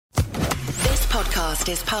podcast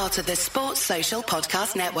is part of the Sports Social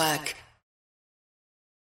Podcast Network.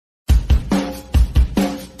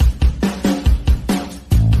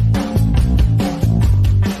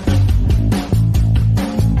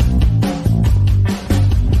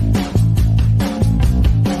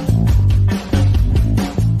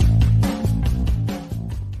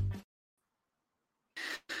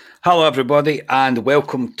 Hello everybody and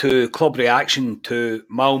welcome to Club Reaction to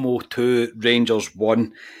Malmo 2, Rangers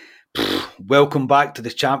 1. Welcome back to the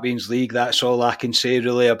Champions League. That's all I can say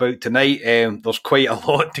really about tonight. There's quite a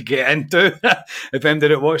lot to get into. If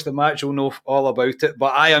anybody that watched the match will know all about it.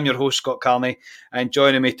 But I am your host, Scott Carney, and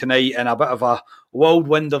joining me tonight in a bit of a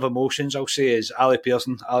whirlwind of emotions, I'll say, is Ali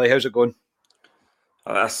Pearson. Ali, how's it going?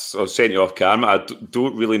 I was saying to you off camera, I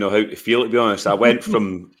don't really know how to feel, to be honest. I went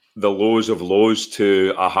from the lows of lows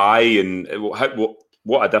to a high, and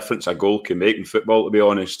what a difference a goal can make in football, to be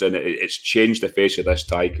honest. And it's changed the face of this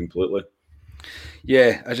tie completely.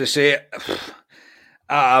 Yeah, as I say,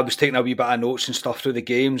 I was taking a wee bit of notes and stuff through the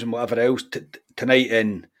games and whatever else tonight,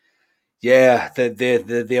 and yeah,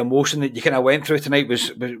 the emotion that you kind of went through tonight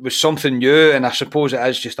was something new, and I suppose it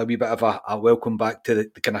is just a wee bit of a welcome back to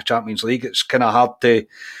the kind of Champions League. It's kind of hard to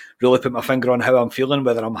really put my finger on how I'm feeling,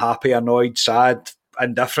 whether I'm happy, annoyed, sad,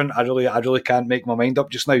 indifferent. I really can't make my mind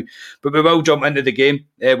up just now. But we will jump into the game.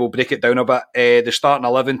 We'll break it down a bit. The starting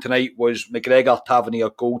 11 tonight was McGregor,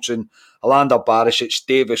 Tavernier, Goldson, Alander, Barisic,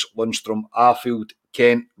 Davis, Lundstrom, Arfield,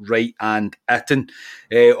 Kent, Wright and Itten.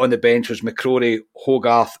 On the bench was McCrory,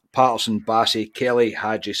 Hogarth, Patterson, Bassey, Kelly,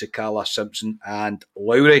 Hadji, Sakala, Simpson and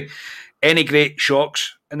Lowry. Any great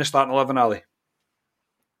shocks in the starting 11, Ali?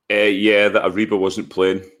 Yeah, that Ariba wasn't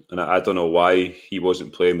playing, and I don't know why he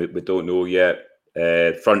wasn't playing. We don't know yet.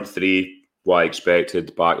 Front three, what I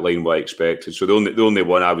expected. Back line, what I expected. So the only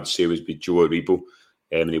one I would say was be Joe Aribo,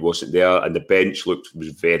 and he wasn't there. And the bench was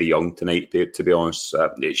very young tonight, to be honest.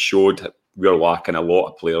 It showed we're lacking a lot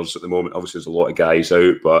of players at the moment. Obviously, there's a lot of guys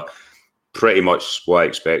out, but pretty much what I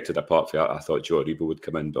expected. Apart from that, I thought Joe Aribo would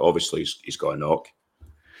come in, but obviously he's got a knock.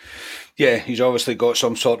 Yeah, he's obviously got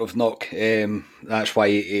some sort of knock. That's why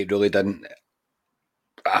he really didn't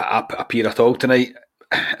appear at all tonight.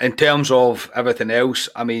 In terms of everything else,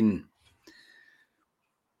 I mean,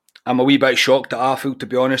 I'm a wee bit shocked at Arfield, to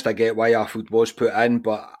be honest. I get why Arfield was put in,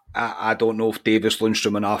 but I don't know if Davis,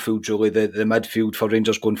 Lundstrom and Arfield's really the midfield for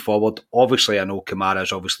Rangers going forward. Obviously, I know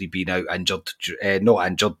Kamara's obviously been out injured,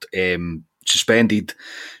 suspended,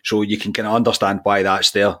 so you can kind of understand why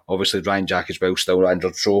that's there. Obviously, Ryan Jack as well still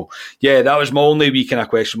injured. So, yeah, that was my only wee kind of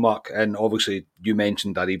question mark. And obviously, you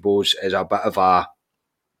mentioned that Aribo's is a bit of a...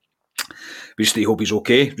 We just hope he's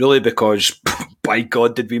okay, really, because by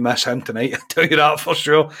God, did we miss him tonight? I'll tell you that for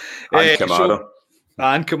sure. And Kamara.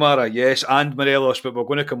 And Kamara, yes, and Morelos, but we're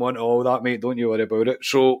going to come on to all that, mate. Don't you worry about it.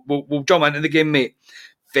 So we'll jump into the game, mate.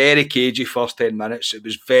 Very cagey first 10 minutes. It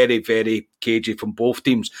was very, very cagey from both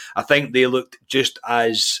teams. I think they looked just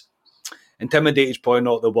as... intimidated is probably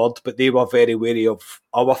not the word, but they were very wary of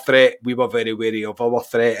our threat. We were very wary of our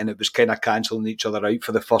threat, and it was kind of cancelling each other out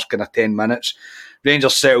for the first kind of 10 minutes.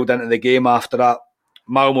 Rangers settled into the game after that.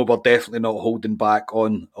 Malmo were definitely not holding back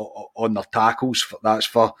on their tackles. That's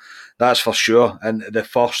for sure. And the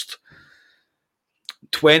first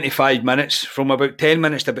 25 minutes, from about 10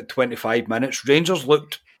 minutes to about 25 minutes, Rangers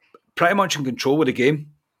looked pretty much in control of the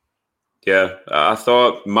game. Yeah, I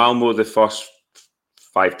thought Malmo, the first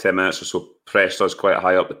 5-10 minutes or so, pressed us quite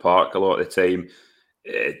high up the park a lot of the time.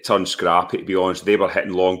 It turned scrappy, to be honest. They were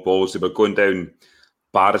hitting long balls. They were going down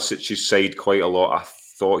Barisic's side quite a lot. I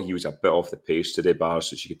thought he was a bit off the pace today,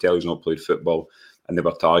 Barisic. You could tell he's not played football, and they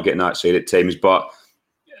were targeting that side at times. But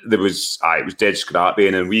it was dead scrappy,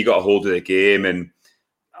 and then we got a hold of the game, and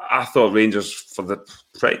I thought Rangers, for the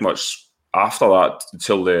pretty much after that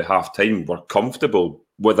until the half time, were comfortable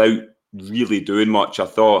without really doing much. I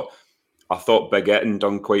thought Big Itten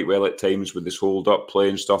done quite well at times with this hold-up play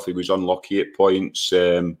and stuff. He was unlucky at points.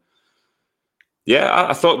 I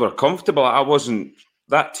thought we were comfortable.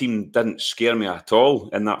 That team didn't scare me at all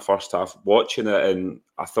in that first half watching it. And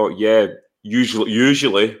I thought,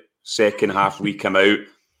 usually second half we come out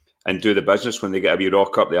and do the business when they get a wee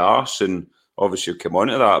rock up the arse. And obviously we'll come on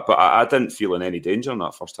to that. But I didn't feel in any danger in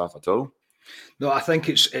that first half at all. No, I think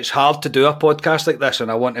it's hard to do a podcast like this,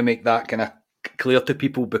 and I want to make that kind of clear to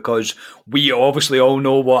people, because we obviously all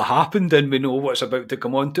know what happened and we know what's about to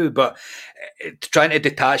come on to, but trying to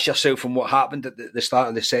detach yourself from what happened at the start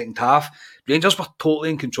of the second half, Rangers were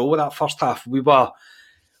totally in control of that first half. We were,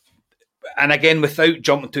 and again, without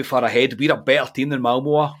jumping too far ahead, we're a better team than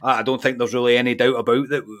Malmo are. I don't think there's really any doubt about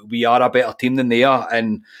that. We are a better team than they are,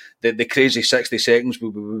 and the crazy 60 seconds we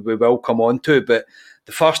will come on to, but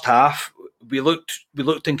the first half, we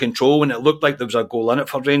looked in control, and it looked like there was a goal in it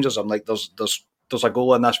for Rangers. I'm like, there's a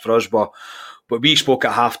goal in this for us, but we spoke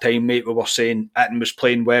at half time, mate. We were saying Itten was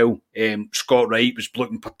playing well. Scott Wright was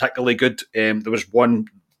looking particularly good. There was one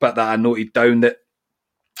bit that I noted down that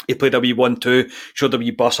he played a wee 1-2, showed a wee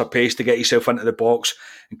burst of pace to get himself into the box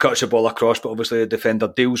and cuts the ball across, but obviously the defender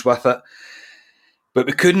deals with it. But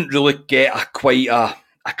we couldn't really get quite a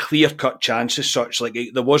clear-cut chance as such. Like,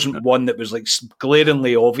 there wasn't one that was like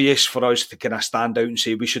glaringly obvious for us to kind of stand out and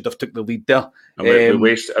say we should have took the lead there. And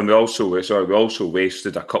we also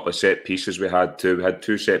wasted a couple of set pieces. We had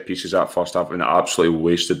 2 set pieces that first half, and absolutely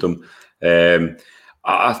wasted them.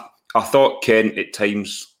 I thought Kent at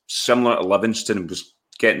times, similar to Livingston, was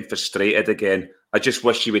getting frustrated again. I just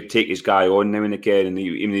wish he would take his guy on now and again, and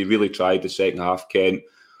he really tried the second half, Kent.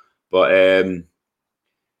 But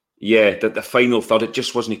the final third, it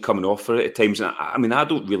just wasn't coming off for it at times. And I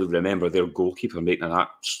don't really remember their goalkeeper making an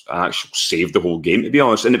actual save the whole game, to be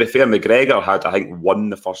honest. And to be fair, McGregor had, I think,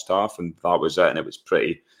 won the first half, and that was it. And it was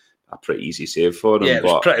a pretty easy save for him. Yeah, it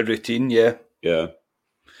was pretty routine, yeah. Yeah.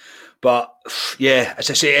 But, yeah,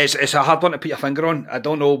 as I say, it's a hard one to put your finger on. I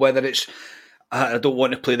don't know whether it's... I don't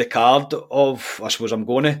want to play the card of, I suppose I'm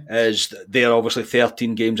going to, is they're obviously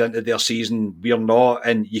 13 games into their season, we're not,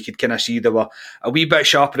 and you could kind of see they were a wee bit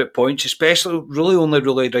sharper at points, especially really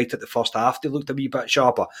right at the first half, they looked a wee bit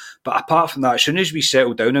sharper. But apart from that, as soon as we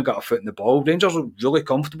settled down and got a foot in the ball, Rangers were really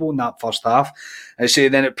comfortable in that first half. I say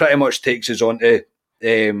then it pretty much takes us on to,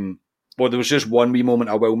 there was just one wee moment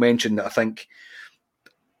I will mention that I think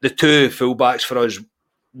the 2 fullbacks for us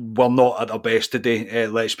were not at their best today,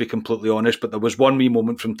 let's be completely honest. But there was one wee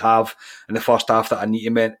moment from Tav in the first half that I need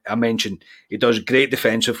to mention. He does great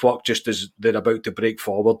defensive work just as they're about to break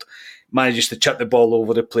forward. Manages to chip the ball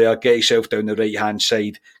over the player, get himself down the right-hand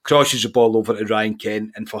side, crosses the ball over to Ryan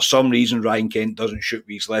Kent, and for some reason Ryan Kent doesn't shoot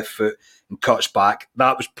with his left foot and cuts back.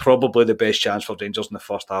 That was probably the best chance for Rangers in the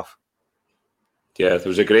first half. Yeah, there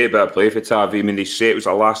was a great bit of play for Tav. They say it was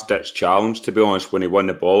a last-ditch challenge, to be honest, when he won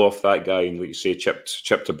the ball off that guy and, like you say,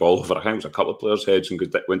 chipped the ball over. I think it was a couple of players' heads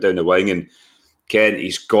and went down the wing. And Kent,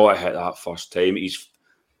 he's got to hit that first time.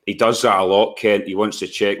 He does that a lot, Kent. He wants to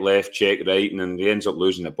check left, check right, and then he ends up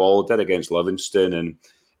losing the ball. Did against Livingston, and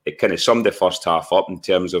it kind of summed the first half up in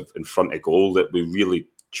terms of in front of goal that we really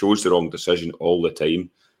chose the wrong decision all the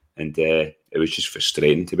time. And it was just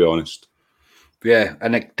frustrating, to be honest. Yeah,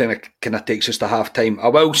 and it kind of takes us to half time. I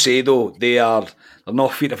will say though, they're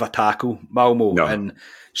not feet of a tackle, Malmo, no. And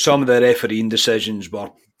some of the refereeing decisions were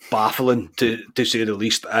baffling to say the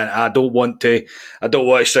least. And I don't want to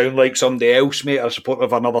sound like somebody else, mate, or a supporter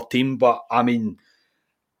of another team, but I mean,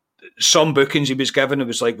 some bookings he was given, it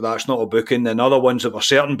was like, that's not a booking. And other ones that were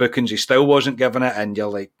certain bookings, he still wasn't giving it. And you're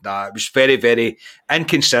like, nah, it was very, very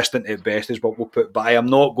inconsistent at best is what we'll put. But I am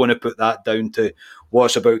not going to put that down to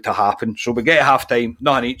what's about to happen. So we get half time,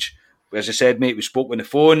 nothing each. As I said, mate, we spoke on the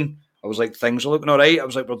phone. I was like, things are looking all right. I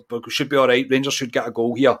was like, we should be all right. Rangers should get a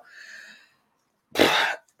goal here.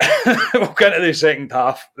 We'll get into the second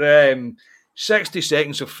half. 60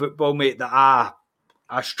 seconds of football, mate, that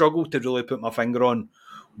I struggle to really put my finger on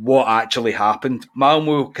what actually happened.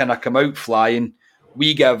 Malmo kind of come out flying.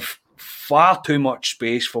 We give far too much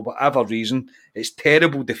space for whatever reason. It's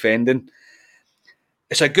terrible defending.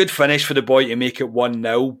 It's a good finish for the boy to make it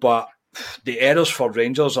 1-0, but the errors for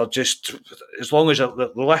Rangers are just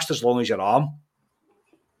the list as long as your arm.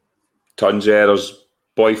 Tons of errors.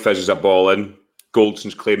 Boy fizzes a ball in.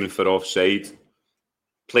 Goldson's claiming for offside.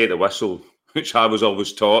 Play the whistle, which I was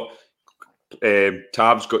always taught.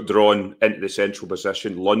 Tab's got drawn into the central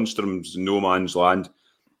position. Lundstrom's no man's land,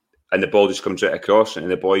 and the ball just comes right across,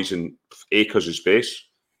 and the boy's in acres of space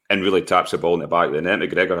and really taps the ball in the back of the net.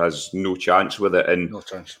 McGregor has no chance with it. And no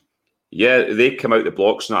chance. Yeah, they come out the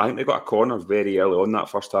blocks, and I think they got a corner very early on that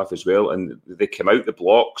first half as well. And they came out the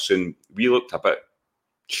blocks, and we looked a bit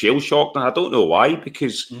shell shocked. And I don't know why,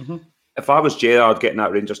 because if I was Gerrard getting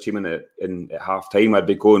that Rangers team in at half time, I'd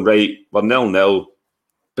be going, right, we're 0-0.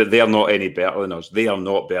 But they're not any better than us. They are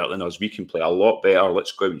not better than us. We can play a lot better.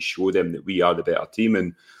 Let's go out and show them that we are the better team.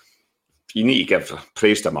 And you need to give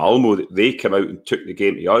praise to Malmo that they came out and took the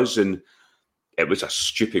game to us. And it was a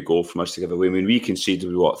stupid goal from us to give away. I mean, we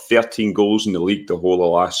conceded, 13 goals in the league the whole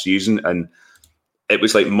of last season. And it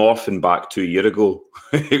was like morphing back 2 years ago.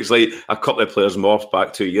 It was like a couple of players morphed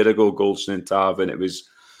back 2 years ago, Goldson and Tav. And it was...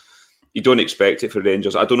 You don't expect it for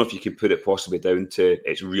Rangers. I don't know if you can put it possibly down to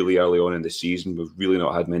it's really early on in the season. We've really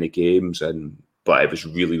not had many games, but it was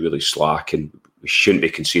really, really slack, and we shouldn't be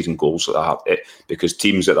conceding goals like that because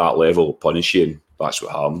teams at that level punish you, and that's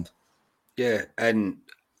what happened. Yeah, and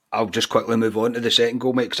I'll just quickly move on to the second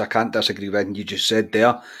goal, mate, because I can't disagree with what you just said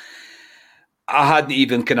there. I hadn't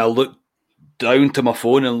even kind of looked down to my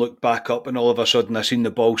phone and looked back up, and all of a sudden I seen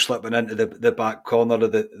the ball slipping into the back corner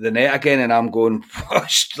of the net again, and I'm going,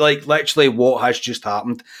 like, literally what has just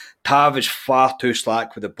happened? Tav is far too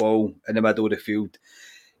slack with the ball in the middle of the field,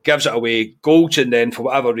 gives it away. Goldson then, for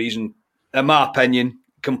whatever reason, in my opinion,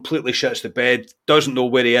 completely shits the bed, doesn't know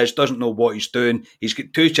where he is, doesn't know what he's doing. He's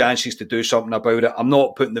got 2 chances to do something about it. I'm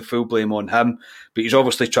not putting the full blame on him, but he's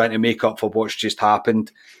obviously trying to make up for what's just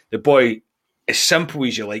happened. The boy, as simple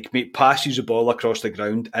as you like, mate, passes the ball across the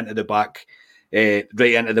ground into the back, right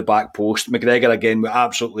into the back post. McGregor again with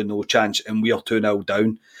absolutely no chance, and we are 2-0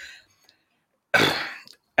 down.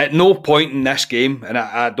 At no point in this game, and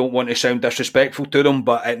I don't want to sound disrespectful to them,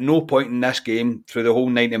 but at no point in this game, through the whole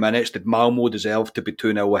 90 minutes, did Malmo deserve to be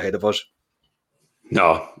 2-0 ahead of us.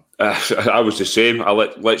 No, I was the same. I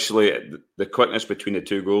literally, the quickness between the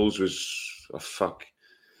 2 goals was,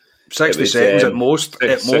 60 seconds at most.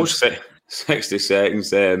 60 seconds.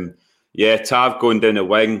 Tav going down the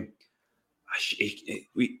wing.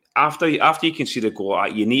 After you can see the goal,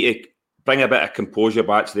 you need to bring a bit of composure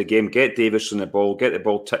back to the game, get Davis on the ball, get the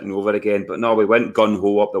ball ticking over again. But no, we went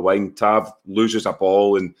gun-ho up the wing. Tav loses a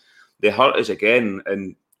ball and they hurt us again.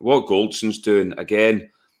 And what Goldson's doing,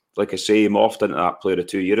 again, like I say, he morphed into that player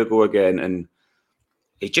 2 years ago again. And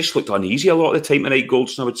he just looked uneasy a lot of the time tonight,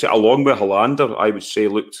 Goldson, I would say. Along with Hollander, I would say,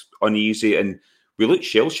 looked uneasy. And we looked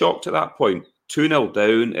shell-shocked at that point. 2-0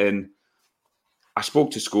 down, and I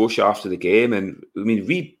spoke to Scotia after the game, and I mean,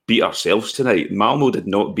 we beat ourselves tonight. Malmo did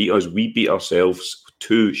not beat us. We beat ourselves.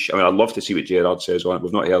 I'd love to see what Gerard says on it.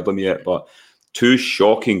 We've not heard them yet, but 2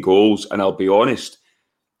 shocking goals. And I'll be honest,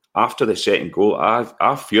 after the second goal,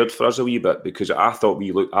 I feared for us a wee bit because I thought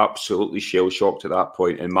we looked absolutely shell-shocked at that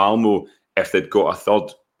point. And Malmo, if they'd got a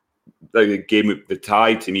third, the game, the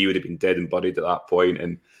tie to me would have been dead and buried at that point.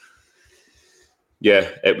 And yeah,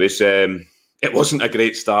 it was. It wasn't a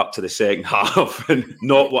great start to the second half, and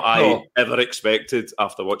not what I ever expected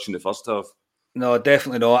after watching the first half. No,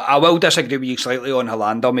 definitely not. I will disagree with you slightly on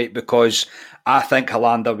Hollander, mate, because I think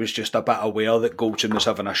Hollander was just a bit aware that Goldson was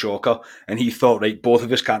having a shocker, and he thought, right, both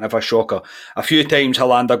of us can't have a shocker. A few times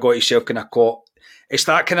Hollander got himself kind of caught. It's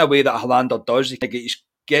that kind of way that Hollander does. He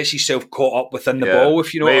gets himself caught up within the ball,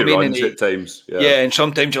 if you know what I mean. And at times, and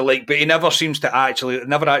sometimes you're like, but he never seems to it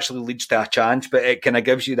never actually leads to a chance, but it kind of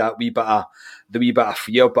gives you that wee bit of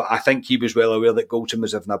fear. But I think he was well aware that Goldson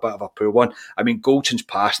was having a bit of a poor one. I mean, Goldson's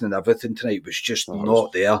passing and everything tonight was just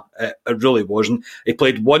not there. It really wasn't. He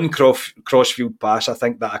played one crossfield pass, I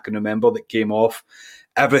think, that I can remember that came off.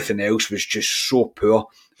 Everything else was just so poor.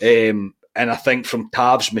 And I think from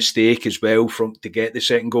Tav's mistake as well, to get the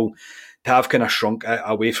second goal, Tav kind of shrunk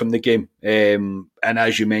away from the game. And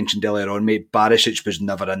as you mentioned earlier on, mate, Barisic was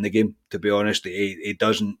never in the game, to be honest. He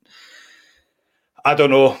doesn't... I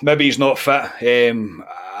don't know. Maybe he's not fit.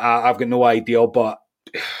 I've got no idea, but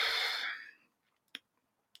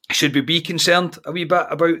should we be concerned a wee bit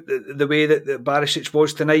about the way that Barisic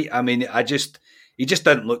was tonight? I mean, he just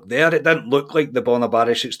didn't look there. It didn't look like the Borna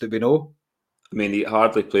Barisic that we know. I mean, he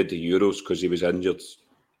hardly played the Euros because he was injured.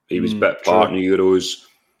 He was bit part in the Euros,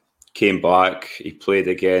 came back. He played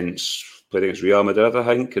against Real Madrid, I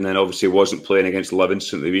think, and then obviously wasn't playing against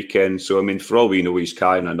Livingston at the weekend. So, I mean, for all we know, he's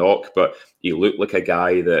carrying a knock, but he looked like a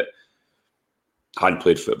guy that hadn't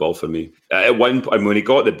played football for me. At one point, when he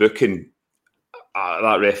got the booking,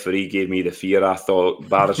 that referee gave me the fear. I thought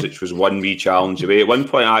Barisic was one wee challenge away. At one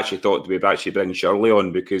point, I actually thought we'd actually bring Shirley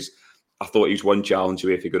on because I thought he was one challenge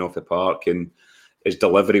away from going off the park, and his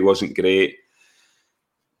delivery wasn't great.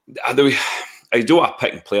 I don't want to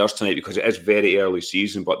pick players tonight because it is very early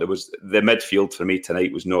season, but the midfield for me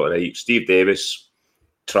tonight was not right. Steve Davis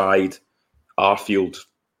tried. Arfield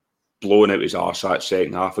blowing out his arse that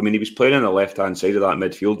second half. I mean, he was playing on the left-hand side of that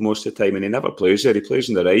midfield most of the time, and he never plays there. He plays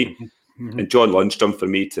on the right. Mm-hmm. And John Lundstrom, for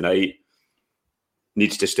me tonight,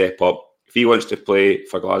 needs to step up. If he wants to play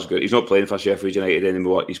for Glasgow, he's not playing for Sheffield United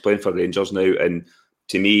anymore. He's playing for Rangers now, and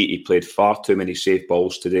to me, he played far too many safe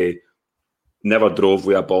balls today. Never drove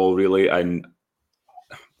with a ball, really, and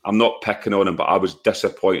I'm not picking on him, but I was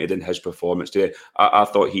disappointed in his performance today. I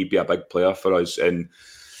thought he'd be a big player for us, and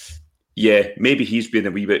yeah, maybe he's been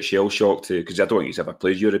a wee bit shell-shocked too, because I don't think he's ever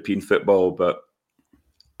played European football, but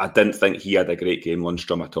I didn't think he had a great game,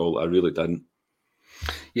 Lundstrom, at all. I really didn't.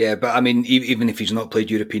 Yeah, but I mean, even if he's not played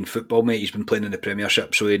European football, mate, he's been playing in the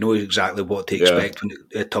Premiership, so he knows exactly what to expect when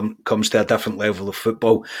it comes to a different level of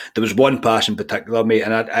football. There was one pass in particular, mate,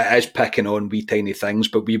 and it is picking on wee tiny things,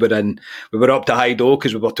 but we were up to high dough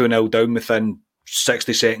because we were 2-0 down within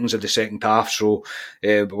 60 seconds of the second half, so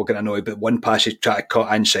we're getting annoyed. But one pass he tried to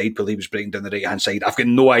cut inside while he was breaking down the right hand side. I've got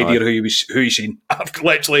no idea who he seen. I've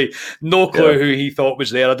literally no clue who he thought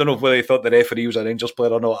was there. I don't know whether he thought the referee was a Rangers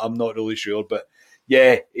player or not. I'm not really sure, but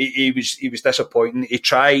yeah, he was disappointing. He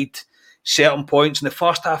tried certain points in the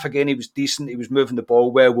first half. Again, he was decent. He was moving the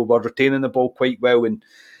ball well. We were retaining the ball quite well,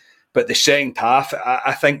 but the second half,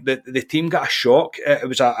 I think that the team got a shock. It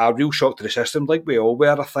was a real shock to the system, like we all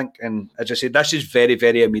were, I think. And as I said, this is very,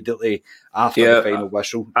 very immediately after the final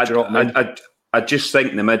whistle. Do you know what I mean? I just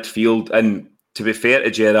think the midfield, and to be fair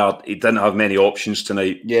to Gerrard, he didn't have many options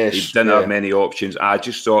tonight. Yes, he didn't have many options. I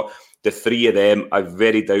just thought the three of them, I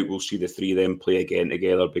very doubt we'll see the three of them play again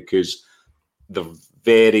together because they're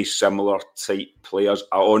very similar type players.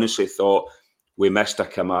 I honestly thought we missed a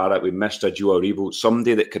Kamara, we missed a Joe Aribo,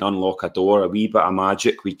 somebody that can unlock a door, a wee bit of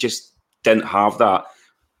magic. We just didn't have that.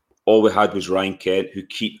 All we had was Ryan Kent,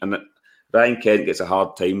 Ryan Kent gets a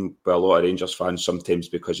hard time by a lot of Rangers fans sometimes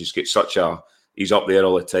because he's up there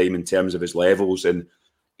all the time in terms of his levels, and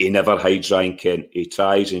he never hides Ryan Kent. He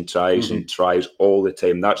tries and tries and tries all the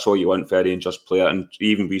time. That's all you want for a Rangers player. And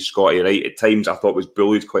even with Scotty Wright, at times I thought was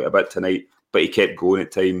bullied quite a bit tonight, but he kept going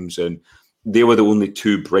at times, and they were the only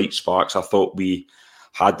two bright sparks I thought we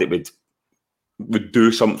had that would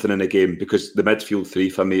do something in the game, because the midfield three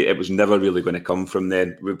for me, it was never really going to come from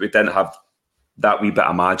them. We didn't have that wee bit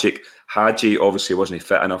of magic. Hadji obviously wasn't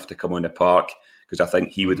fit enough to come on the park because I think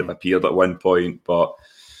he would have appeared at one point. But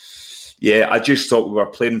yeah, I just thought we were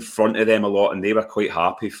playing in front of them a lot, and they were quite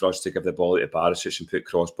happy for us to give the ball to Barisic and put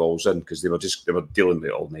cross balls in because they were dealing with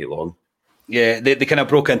it all night long. Yeah, they kind of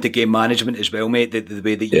broke into game management as well, mate, the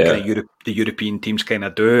way that the European teams kind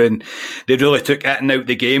of do. And they really took Itten out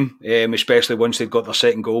the game, especially once they'd got their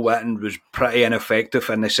second goal. Itten was pretty ineffective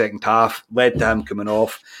in the second half, led to him coming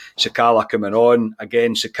off, Sakala coming on.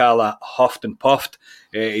 Again, Sakala huffed and puffed.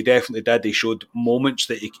 He definitely did. He showed moments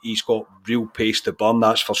that he's got real pace to burn,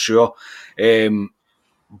 that's for sure.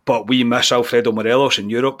 But we miss Alfredo Morelos in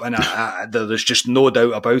Europe, and there's just no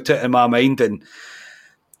doubt about it in my mind. And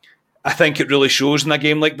I think it really shows in a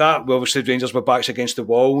game like that. Well, obviously, Rangers were backs against the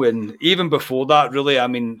wall, and even before that, really, I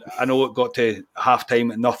mean, I know it got to half-time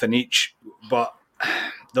at nothing each, but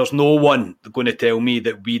there's no one going to tell me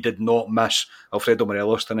that we did not miss Alfredo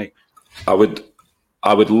Morelos tonight. I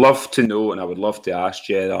would love to know, and I would love to ask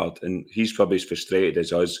Gerrard, and he's probably as frustrated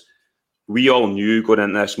as us. We all knew going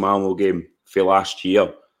into this Malmo game for last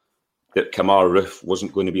year that Kamara Roof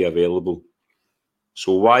wasn't going to be available.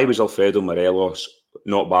 So why was Alfredo Morelos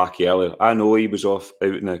not back earlier? I know he was off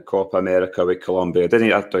out in the Copa America with Colombia, didn't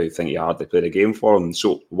he? I don't think he hardly played a game for him.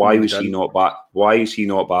 So why was he not back? Why is he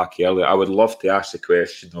not back earlier? I would love to ask the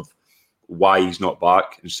question of why he's not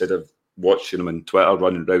back instead of watching him on Twitter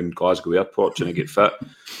running around Glasgow Airport trying to get fit.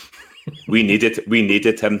 We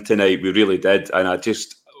needed him tonight. We really did. And I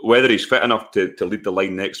just, whether he's fit enough to lead the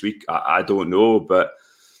line next week, I don't know. But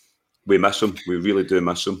we miss him. We really do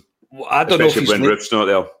miss him. Well, I don't know if when Roof's not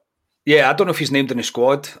there. Yeah, I don't know if he's named in the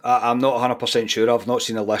squad. I'm not 100% sure. I've not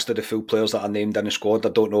seen a list of the full players that are named in the squad. I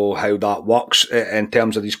don't know how that works in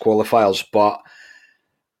terms of these qualifiers, but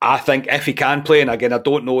I think if he can play, and again, I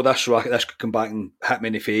don't know this, so this could come back and hit me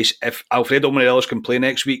in the face. If Alfredo Morelos can play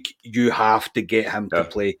next week, you have to get him to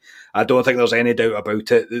play. I don't think there's any doubt about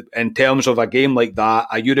it. In terms of a game like that,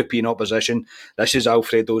 a European opposition, this is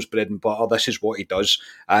Alfredo's bread and butter. This is what he does.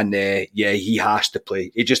 And he has to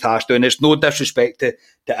play. He just has to. And it's no disrespect to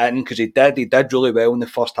Itten, because he did really well in the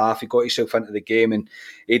first half. He got himself into the game and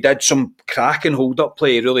he did some cracking hold-up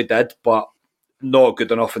play. He really did. But not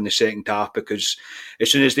good enough in the second half, because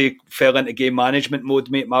as soon as they fell into game management mode,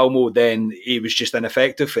 mate, Malmo, then he was just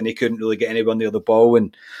ineffective and he couldn't really get anywhere near the ball.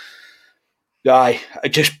 And we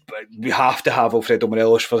have to have Alfredo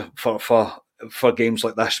Morelos for games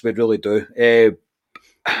like this. We really do.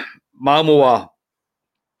 Malmo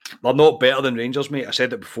they're not better than Rangers, mate. I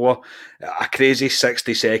said it before. A crazy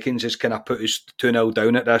 60 seconds has kind of put us 2-0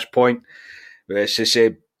 down at this point. As I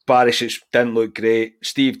said, Barisic didn't look great.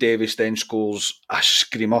 Steve Davis then scores a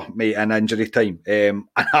screamer, mate, in injury time. An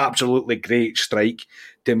absolutely great strike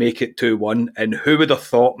to make it 2-1. And who would have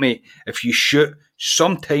thought, mate, if you shoot,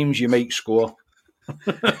 sometimes you might score.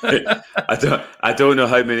 I don't know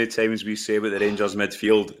how many times we say about the Rangers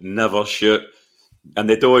midfield, never shoot. And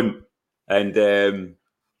they don't. And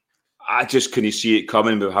I just couldn't see it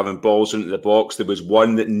coming with having balls into the box. There was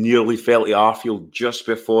one that nearly fell to Arfield just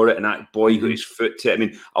before it, and that boy got his foot to it. I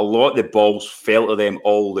mean, a lot of the balls fell to them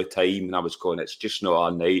all the time, and I was going, it's just not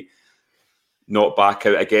our night. Not back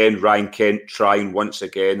out again. Ryan Kent trying once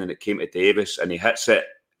again, and it came to Davis, and he hits it.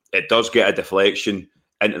 It does get a deflection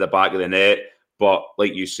into the back of the net, but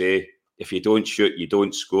like you say, if you don't shoot, you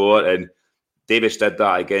don't score. And Davis did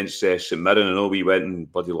that against St Mirren. I know we went and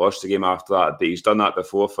bloody lost the game after that, but he's done that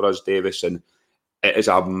before for us, Davis. And it is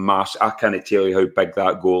a massive. I can't tell you how big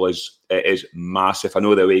that goal is. It is massive. I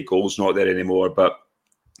know the away goal's not there anymore, but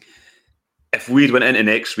if we'd went into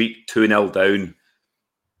next week 2-0 down,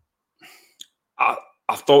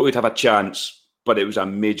 I thought we'd have a chance, but it was a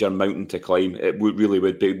major mountain to climb. It really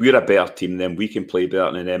would be. We're a better team than them. We can play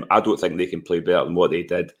better than them. I don't think they can play better than what they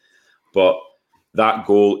did. But that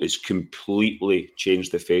goal has completely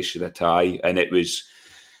changed the face of the tie. And it was,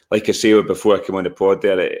 like I say before I came on the pod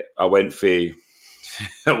there, I went for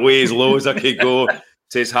way as low as I could go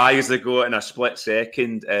to as high as they go in a split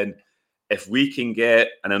second. And if we can get,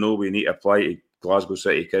 and I know we need to apply to Glasgow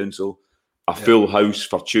City Council, a full house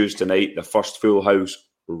for Tuesday night, the first full house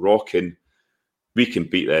rocking, we can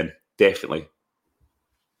beat them, definitely.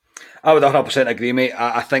 I would 100% agree, mate.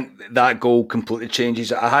 I think that goal completely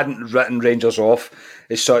changes it. I hadn't written Rangers off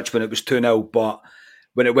as such when it was 2-0, but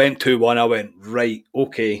when it went 2-1, I went, right,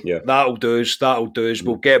 okay, that'll do us,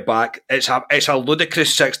 we'll get back. It's a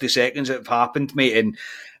ludicrous 60 seconds that have happened, mate, and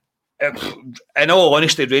in all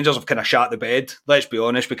honesty, Rangers have kind of shot the bed. Let's be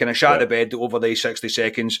honest, we kind of shot the bed over these 60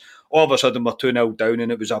 seconds. All of a sudden, we're 2-0 down,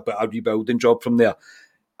 and it was a bit of a rebuilding job from there.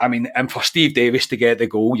 I mean, and for Steve Davis to get the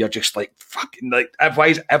goal, you're just like, fucking, like, why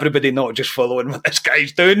is everybody not just following what this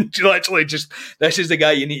guy's doing? Literally just, this is the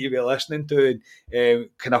guy you need to be listening to, and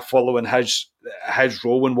kind of following his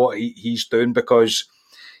role and what he's doing, because,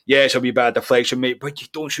 yeah, it's a wee bit of deflection, mate, but you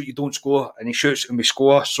don't shoot, you don't score, and he shoots and we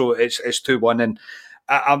score, so it's 2-1, and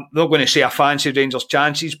I'm not going to say I fancy Rangers'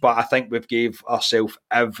 chances, but I think we've gave ourselves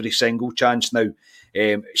every single chance now,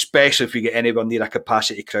 especially if we get anywhere near a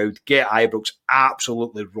capacity crowd. Get Ibrox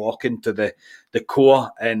absolutely rocking to the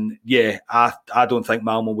core, and yeah, I don't think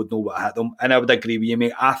Malmo would know what hit them, and I would agree with you,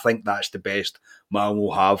 mate. I think that's the best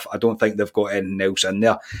Malmo have. I don't think they've got anything else in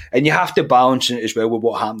there, and you have to balance it as well with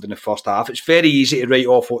what happened in the first half. It's very easy to write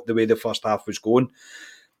off the way the first half was going.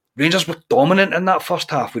 Rangers were dominant in that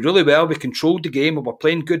first half. We really were. We controlled the game. We were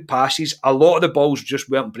playing good passes. A lot of the balls just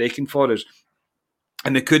weren't breaking for us,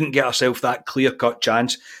 and we couldn't get ourselves that clear-cut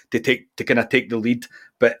chance to kind of take the lead.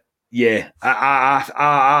 But yeah,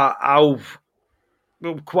 I'm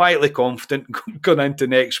quietly confident going into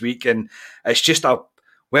next week, and it's just a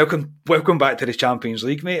welcome back to the Champions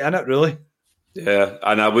League, mate, isn't it? Really? Yeah,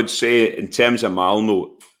 and I would say in terms of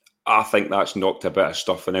Malmo, I think that's knocked a bit of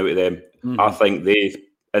stuffing out of them. I think they,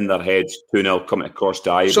 in their heads, 2-0 coming across to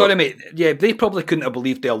Ibrox. Sorry, mate. Yeah, they probably couldn't have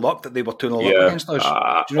believed their luck that they were 2-0 up against us.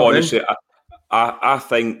 Do you know honestly, what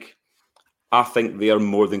I mean? I think they are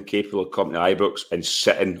more than capable of coming to Ibrox and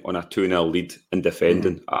sitting on a 2-0 lead and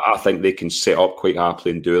defending. I think they can sit up quite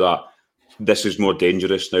happily and do that. This is more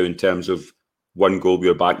dangerous now in terms of one goal,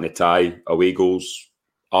 we're back in the tie. Away goals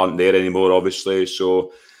aren't there anymore, obviously.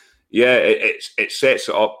 So, yeah, it sets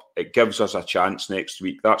it up. It gives us a chance next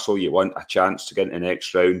week. That's all you want, a chance to get into the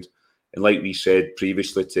next round. And like we said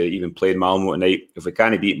previously, to even play Malmo tonight, if we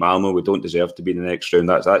can't beat Malmo, we don't deserve to be in the next round.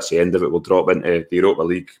 That's the end of it. We'll drop into the Europa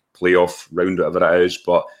League playoff round, whatever it is.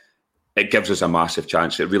 But it gives us a massive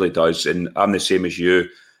chance. It really does. And I'm the same as you.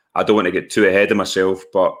 I don't want to get too ahead of myself,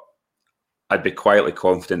 but I'd be quietly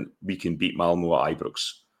confident we can beat Malmo at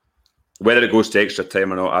Ibrox. Whether it goes to extra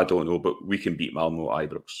time or not, I don't know, but we can beat Malmo at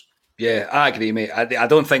Ibrox. Yeah, I agree, mate. I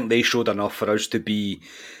don't think they showed enough for us to be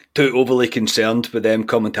too overly concerned with them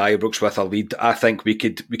coming to Ibrox with a lead. I think we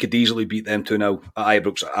could easily beat them 2-0 at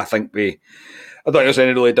Ibrox. I don't think there's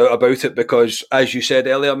any really doubt about it, because, as you said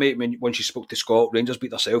earlier, mate, when you spoke to Scott, Rangers beat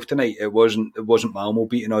themselves tonight. It wasn't Malmo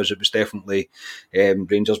beating us. It was definitely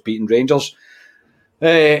Rangers beating Rangers.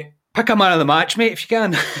 Pick a man of the match, mate, if you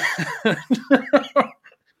can.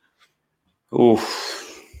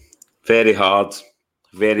 Very hard.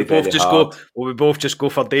 Very hard. We both just go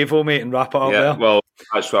for Davo, mate, and wrap it up there? Well,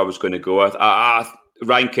 that's what I was going to go with.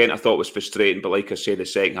 Ryan Kent, I thought, was frustrating, but like I say, the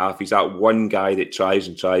second half, he's that one guy that tries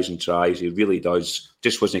and tries and tries. He really does.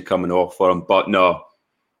 Just wasn't coming off for him. But no,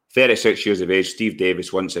 36 years of age, Steve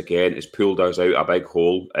Davis, once again, has pulled us out a big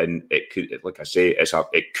hole, and it could, like I say,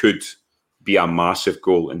 it could be a massive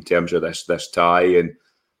goal in terms of this tie. And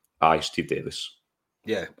Steve Davis.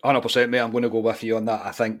 Yeah, 100%, mate. I'm going to go with you on that.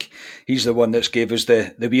 I think he's the one that's gave us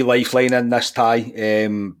the wee lifeline in this tie.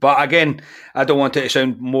 But again, I don't want it to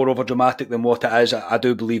sound more over dramatic than what it is. I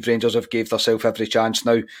do believe Rangers have gave themselves every chance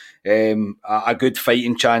now. A good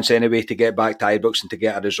fighting chance anyway to get back to Ibrox and to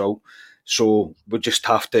get a result. So we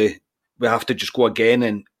have to just go again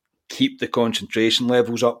and keep the concentration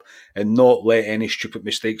levels up and not let any stupid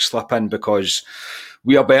mistakes slip in, because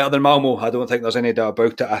we are better than Malmo. I don't think there's any doubt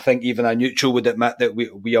about it. I think even a neutral would admit that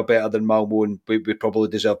we are better than Malmo, and we probably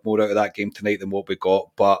deserve more out of that game tonight than what we got.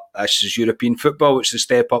 But this is European football. It's the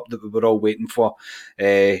step up that we were all waiting for.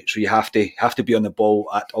 So you have to be on the ball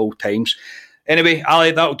at all times. Anyway,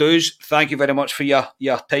 Ali, that'll do us. Thank you very much for your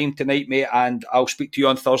time tonight, mate, and I'll speak to you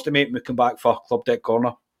on Thursday, mate, when we come back for Club Deck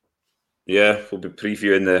Corner. Yeah, we'll be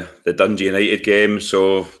previewing the Dundee United game,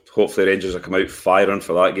 so hopefully Rangers will come out firing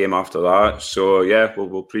for that game after that. So yeah,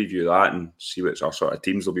 we'll preview that and see what our sort of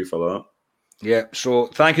teams will be for that. Yeah, so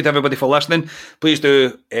thank you to everybody for listening. Please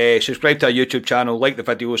do subscribe to our YouTube channel, like the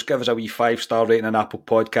videos, give us a wee 5-star rating on Apple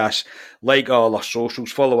Podcasts, like all our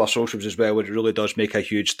socials, follow our socials as well. It really does make a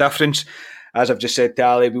huge difference. As I've just said to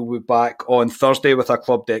Ali, we'll be back on Thursday with our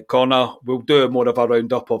Club Deck Corner. We'll do more of a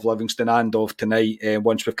roundup of Livingston and of tonight.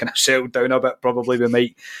 Once we've kind of settled down a bit, probably we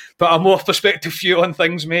might put a more perspective view on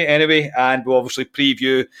things, mate, anyway. And we'll obviously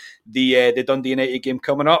preview the Dundee United game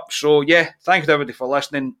coming up. So, yeah, thank you to everybody for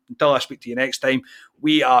listening. Until I speak to you next time,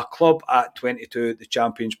 we are Club at 22, the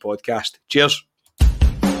Champions Podcast. Cheers.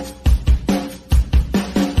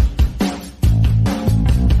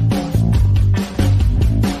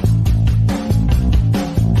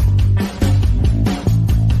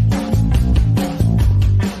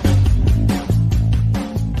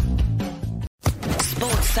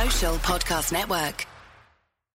 Podcast Network.